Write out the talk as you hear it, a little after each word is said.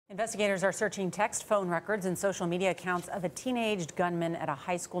Investigators are searching text, phone records, and social media accounts of a teenaged gunman at a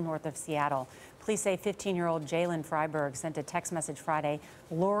high school north of Seattle. Police say 15-year-old Jaylen Fryberg sent a text message Friday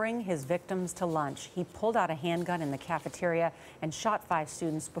luring his victims to lunch. He pulled out a handgun in the cafeteria and shot 5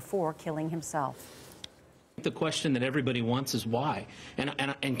 students before killing himself. The question that everybody wants is why.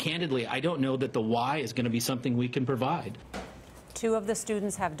 And candidly, I don't know that the why is going to be something we can provide. 2 of the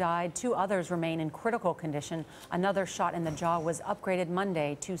students have died. 2 others remain in critical condition. Another shot in the jaw was upgraded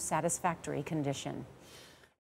Monday to satisfactory condition.